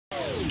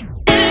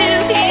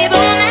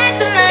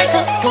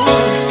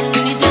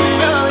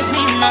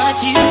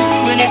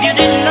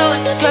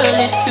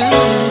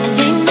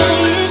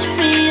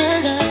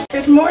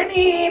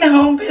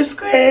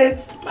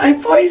kids, my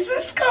voice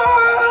is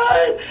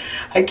gone.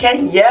 I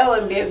can't yell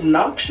and be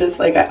obnoxious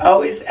like I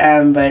always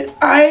am, but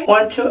I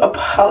want to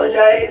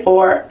apologize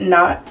for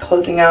not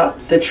closing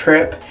out the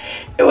trip.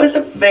 It was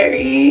a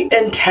very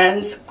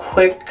intense,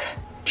 quick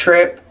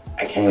trip.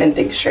 I can't even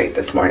think straight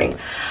this morning.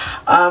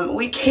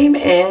 We came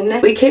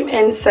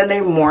in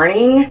Sunday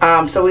morning.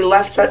 So we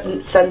left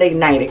Sunday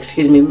night,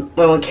 excuse me,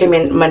 when we came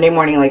in Monday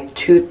morning, like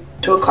 2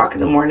 o'clock in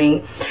the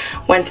morning.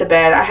 Went to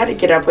bed. I had to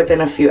get up within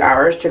a few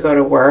hours to go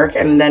to work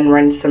and then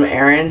run some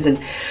errands,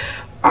 and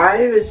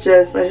I was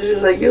just, my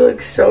sister's like, you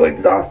look so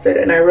exhausted,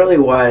 and I really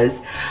was.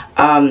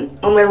 And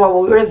then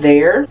while we were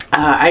there,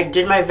 I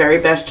did my very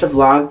best to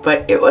vlog,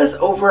 but it was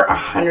over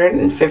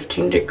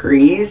 115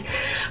 degrees,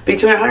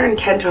 between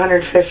 110 to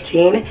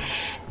 115.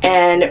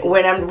 And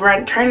when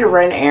I'm trying to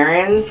run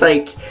errands,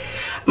 like,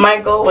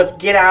 my goal was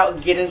get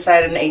out, get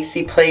inside an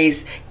AC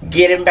place,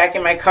 get back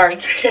in my car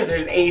because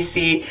there's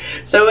AC.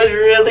 So it was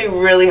really,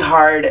 really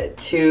hard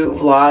to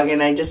vlog,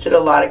 and I just did a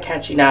lot of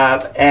catching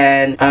up.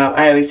 And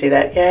I always say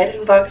that, yeah, I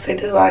didn't vlog because I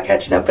did a lot of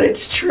catching up, but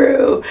it's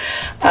true.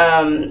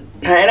 And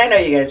I know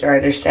you guys are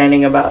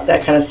understanding about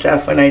that kind of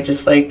stuff when I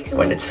just, like,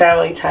 when it's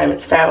family time,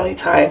 it's family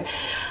time.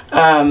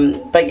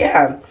 But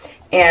yeah.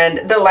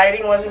 And the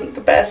lighting wasn't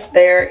the best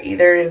there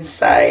either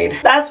inside.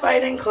 That's why I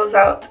didn't close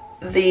out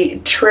the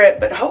trip,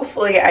 but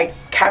hopefully I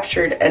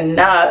captured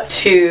enough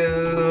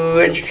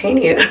to entertain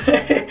you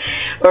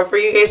or for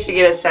you guys to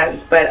get a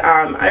sense. But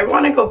I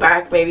want to go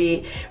back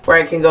maybe where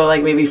I can go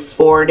like maybe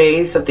 4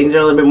 days, so things are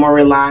a little bit more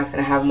relaxed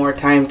and I have more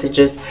time to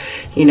just,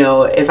 you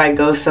know, if I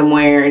go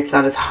somewhere it's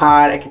not as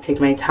hot, I can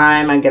take my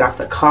time, I get off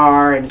the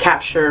car and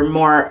capture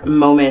more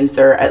moments.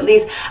 Or at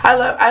least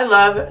I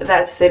love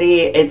that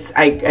city. It's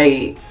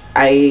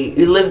I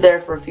lived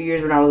there for a few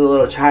years when I was a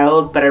little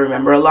child, but I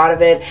remember a lot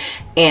of it.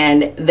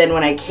 And then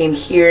when I came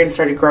here and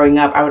started growing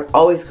up, I would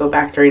always go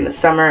back during the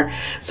summer.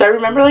 So I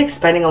remember like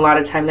spending a lot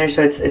of time there.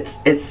 So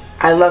it's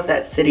I love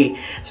that city.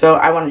 So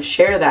I want to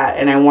share that,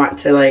 and I want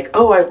to like,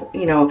 oh,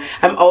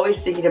 I'm always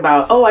thinking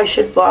about, oh, I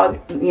should vlog,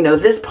 you know,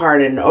 this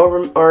part and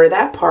or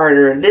that part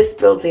or this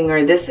building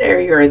or this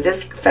area or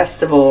this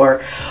festival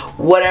or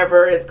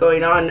whatever is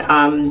going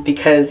on,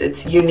 because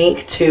it's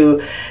unique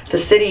to the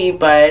city.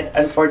 But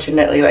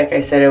unfortunately, like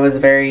I said, it was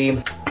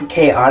very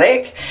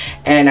chaotic,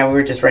 and we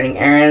were just running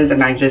errands,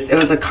 and it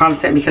was a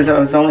constant, because I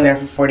was only there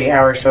for 40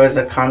 hours, so it was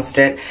a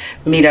constant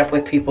meet up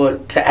with people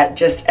to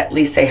at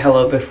least say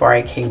hello before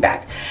I came back.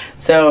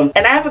 So,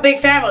 and I have a big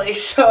family,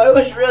 so it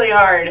was really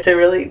hard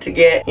to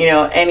get, you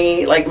know,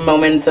 any like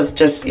moments of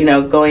just, you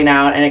know, going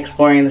out and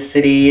exploring the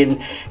city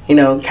and, you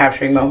know,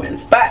 capturing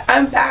moments. But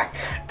I'm back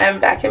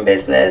in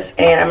business,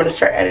 and I'm gonna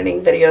start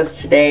editing videos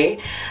today,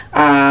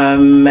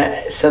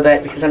 so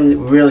that, because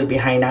I'm really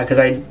behind now because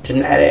I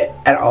didn't edit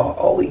at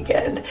all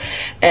weekend.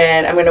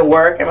 And I'm gonna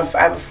work. I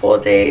have a full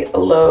day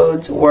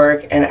loads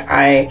work, and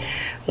I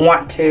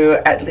want to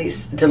at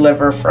least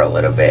deliver for a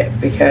little bit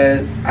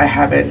because I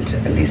haven't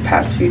in these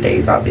past few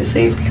days,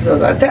 obviously, because I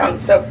was out of town.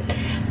 So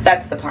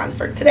that's the plan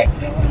for today.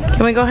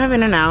 Can we go have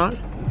In-N-Out?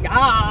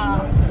 Yeah.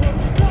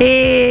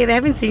 Hey, they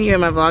haven't seen you in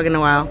my vlog in a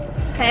while.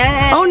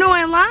 Hey. Oh no,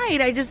 I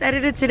lied. I just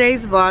edited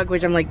today's vlog,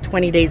 which I'm like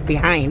 20 days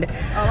behind.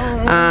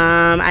 Oh.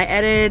 I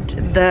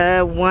edited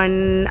the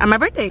one on my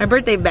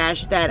birthday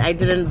bash that I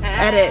didn't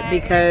edit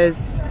because,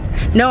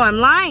 no, I'm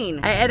lying.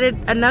 I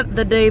edited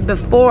the day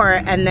before,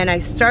 and then I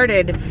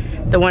started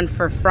the one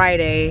for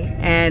Friday,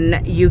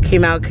 and you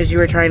came out because you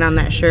were trying on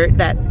that shirt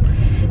that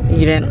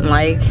you didn't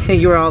like.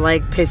 You were all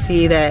like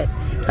pissy that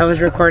I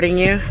was recording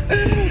you.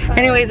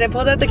 Anyways, I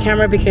pulled out the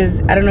camera because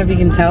I don't know if you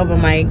can tell, but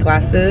my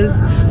glasses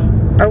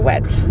are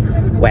wet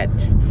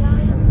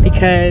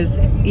because,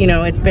 you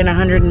know, it's been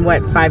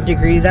 105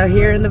 degrees out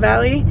here in the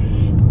valley,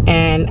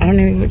 and I don't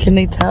know, can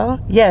they tell?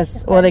 Yes,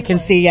 well, they can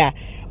see, yeah.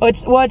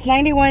 It's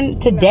 91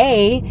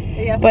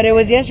 today, but it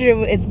was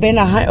yesterday. It's been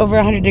over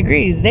 100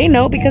 degrees. They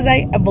know because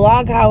I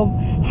vlog how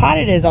hot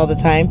it is all the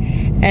time.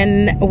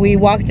 And we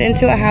walked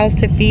into a house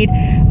to feed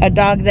a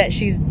dog that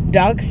she's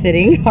dog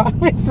sitting,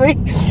 obviously.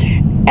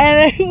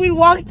 And we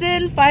walked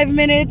in 5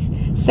 minutes,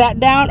 sat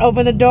down,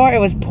 opened the door. It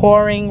was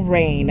pouring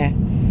rain.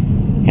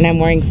 And I'm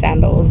wearing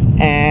sandals.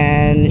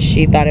 And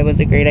she thought it was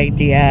a great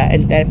idea,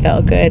 and that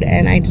felt good.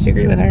 And I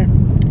disagree with her.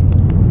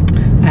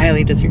 I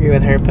highly disagree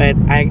with her, but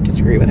I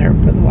disagree with her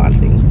with a lot of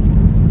things.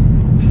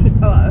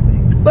 A lot of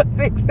things.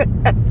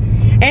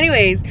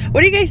 Anyways,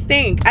 what do you guys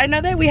think? I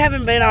know that we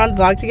haven't been on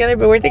vlog together,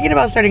 but we're thinking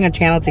about starting a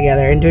channel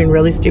together and doing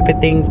really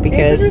stupid things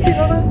because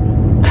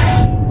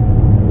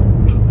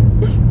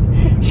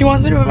she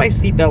wants me to put my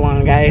seatbelt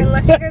on, guys.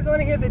 Unless you guys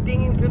want to hear the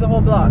dinging through the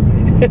whole vlog.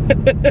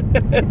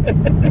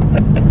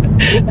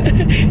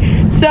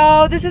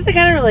 So this is the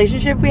kind of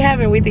relationship we have,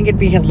 and we think it'd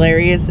be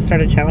hilarious to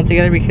start a channel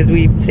together because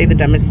we say the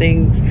dumbest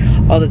things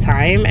all the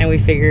time, and we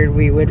figured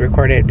we would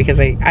record it because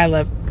I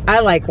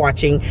like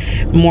watching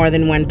more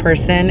than one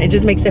person. It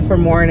just makes it for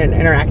more an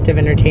interactive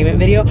entertainment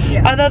video.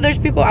 Yeah. Although there's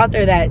people out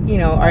there that, you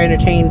know, are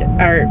entertained,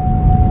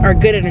 are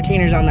good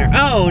entertainers on their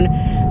own,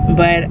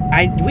 but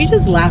we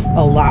just laugh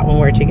a lot when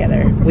we're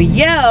together. We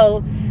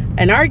yell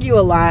and argue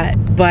a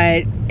lot,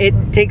 but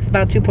it takes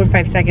about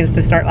 2.5 seconds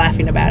to start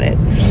laughing about it.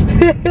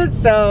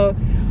 So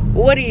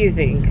what do you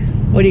think?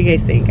 What do you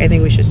guys think? I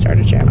think we should start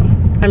a channel.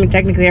 I mean,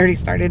 technically I already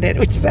started it,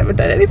 we just haven't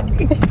done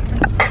anything.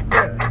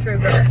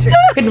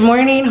 Good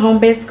morning, Home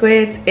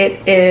Biscuits.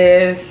 It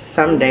is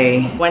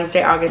Sunday,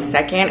 Wednesday, August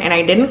 2nd, and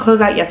I didn't close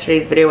out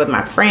yesterday's video with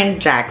my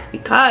friend Jax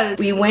because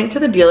we went to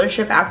the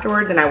dealership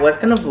afterwards and I was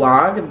gonna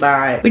vlog,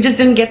 but we just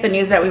didn't get the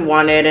news that we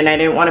wanted, and I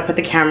didn't want to put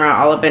the camera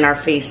all up in our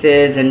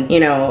faces. And you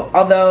know,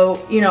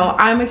 although, you know,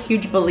 I'm a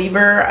huge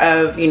believer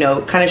of, you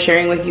know, kind of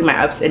sharing with you my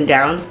ups and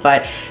downs,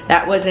 but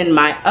that wasn't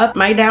my up,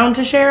 my down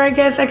to share, I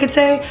guess I could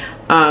say.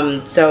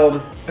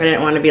 So I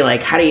didn't want to be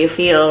like, how do you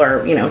feel?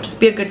 Or, you know, just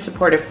be a good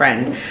supportive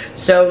friend.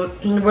 So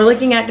we're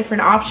looking at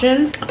different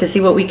options to see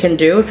what we can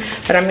do,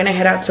 but I'm gonna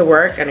head out to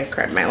work and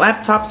grab my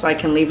laptop so I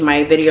can leave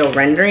my video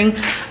rendering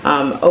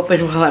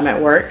open while I'm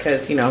at work,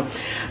 because, you know,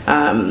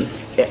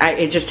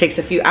 it just takes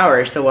a few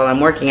hours. So while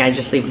I'm working, I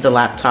just leave the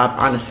laptop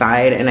on the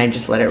side and I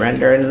just let it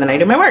render, and then I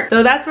do my work.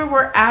 So that's where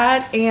we're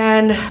at,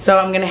 and so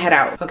I'm gonna head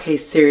out. Okay,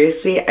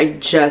 seriously, I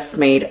just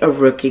made a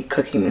rookie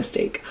cooking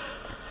mistake.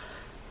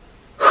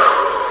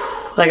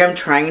 Like, I'm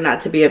trying not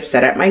to be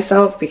upset at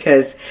myself,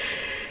 because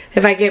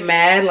if I get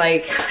mad,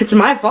 like, it's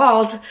my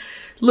fault.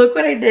 Look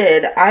what I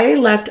did. I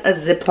left a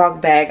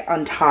Ziploc bag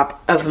on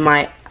top of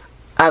my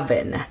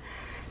oven.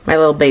 My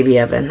little baby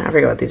oven. I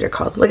forget what these are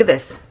called. Look at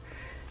this.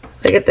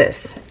 Look at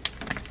this.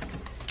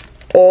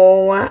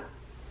 Oh.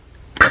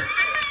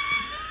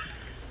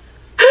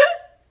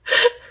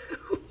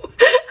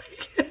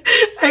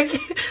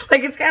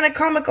 Like, it's kind of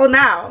comical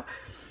now.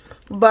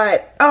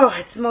 But, oh,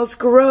 it smells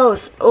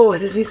gross. Oh,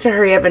 this needs to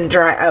hurry up and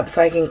dry up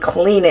so I can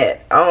clean it.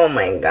 Oh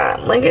my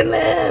God, look at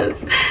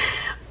this.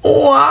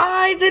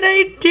 Why did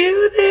I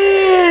do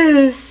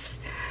this?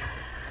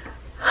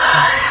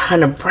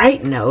 On a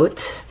bright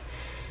note,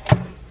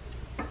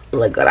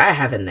 look what I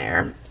have in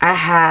there. I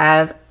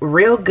have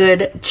real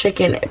good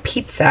chicken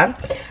pizza.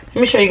 Let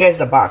me show you guys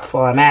the box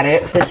while I'm at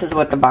it. This is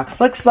what the box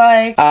looks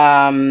like.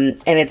 And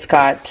it's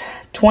got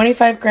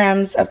 25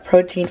 grams of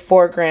protein,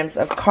 4 grams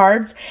of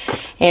carbs,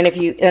 and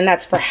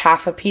that's for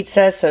half a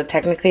pizza, so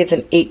technically it's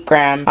an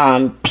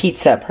 8-gram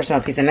pizza,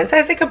 personal pizza, and it's,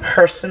 I think, a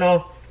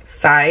personal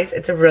size.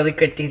 It's a really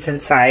good,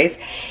 decent size,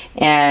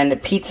 and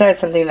pizza is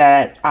something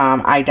that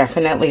I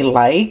definitely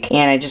like,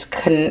 and I just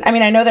couldn't, I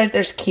mean, I know that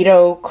there's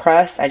keto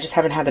crust, I just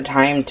haven't had the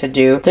time to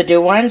do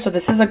one, so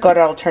this is a good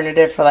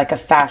alternative for like a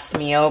fast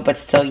meal, but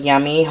still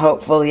yummy.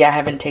 Hopefully, I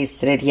haven't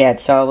tasted it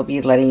yet, so I'll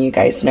be letting you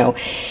guys know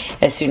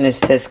as soon as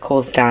this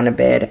cools down a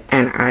bit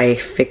and I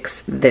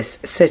fix this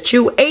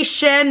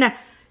situation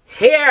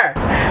here.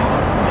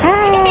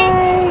 Hi.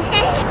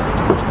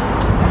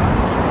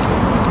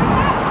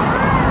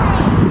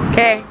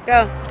 Okay,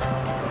 go.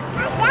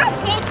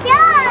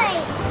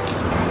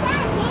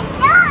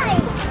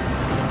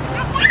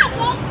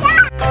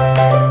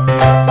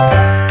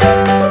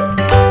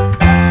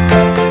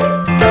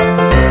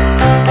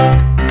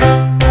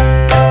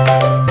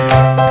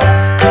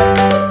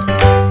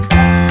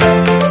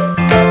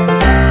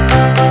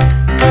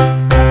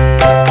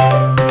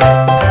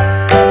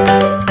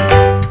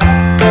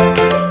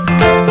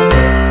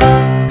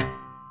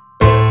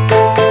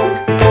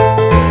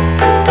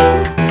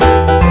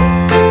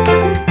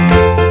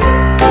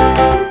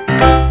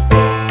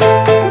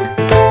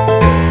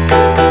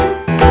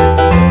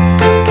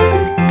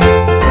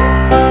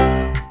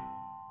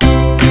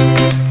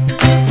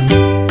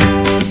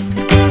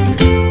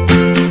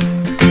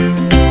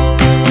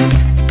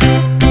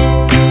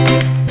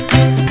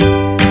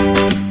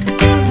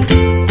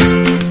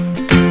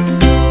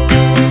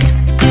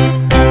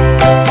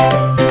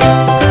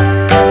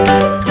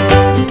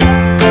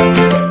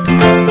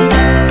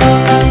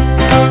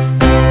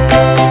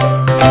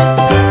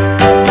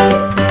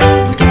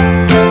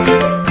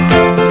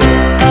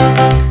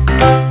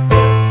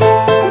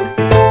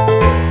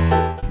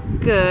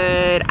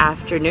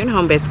 Afternoon,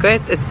 Home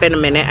Biscuits. It's been a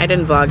minute. I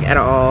didn't vlog at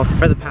all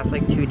for the past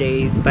like 2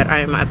 days, but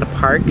I'm at the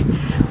park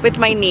with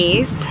my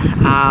niece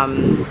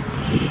and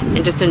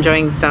just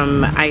enjoying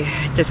some.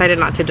 I decided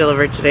not to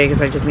deliver today because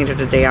I just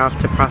needed a day off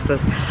to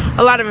process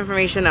a lot of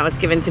information that was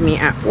given to me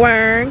at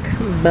work,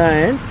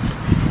 but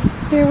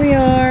here we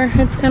are.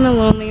 It's kind of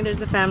lonely.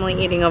 There's a family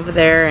eating over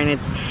there, and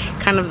it's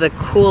kind of the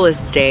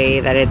coolest day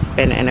that it's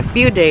been in a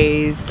few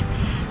days.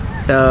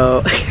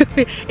 So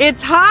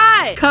it's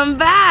hot. Come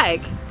back.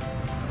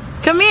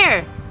 Come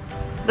here.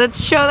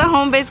 Let's show the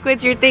Home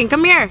Biscuits your thing.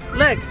 Come here.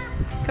 Look.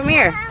 Come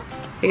here.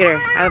 Look at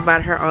her. I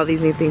bought her all these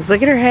new things.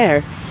 Look at her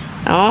hair.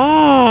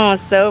 Oh,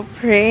 so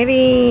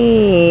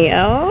pretty.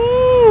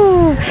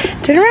 Oh.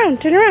 Turn around.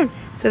 Turn around.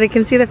 So they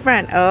can see the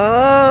front.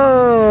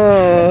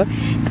 Oh.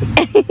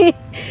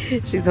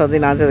 She's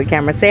holding on to the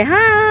camera. Say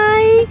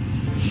hi.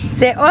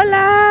 Say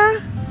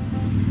hola.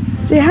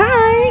 Say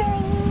hi.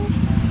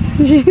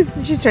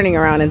 She's turning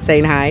around and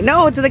saying hi.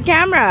 No, to the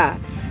camera.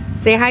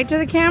 Say hi to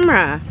the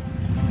camera.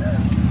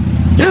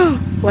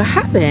 What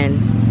happened?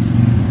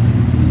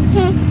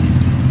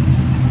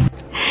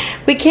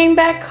 We came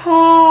back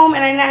home,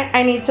 and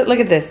I need to look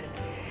at this.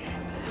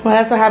 Well,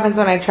 that's what happens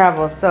when I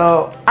travel.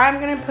 So I'm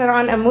gonna put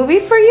on a movie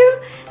for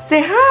you.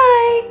 Say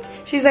hi.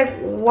 She's like,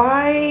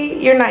 why?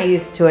 You're not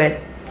used to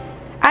it.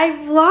 I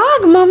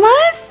vlog,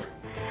 mamas.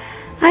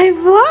 I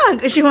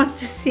vlog. She wants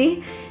to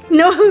see.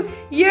 No,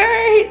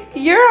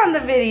 you're on the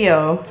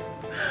video.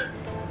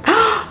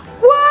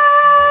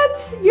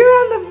 What? You're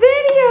on the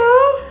video?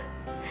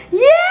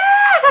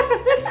 Yeah!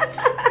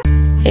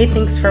 Hey,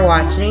 thanks for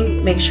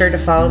watching. Make sure to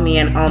follow me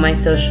on all my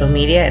social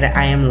media at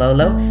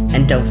EyeAmLolo,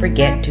 and don't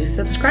forget to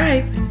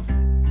subscribe.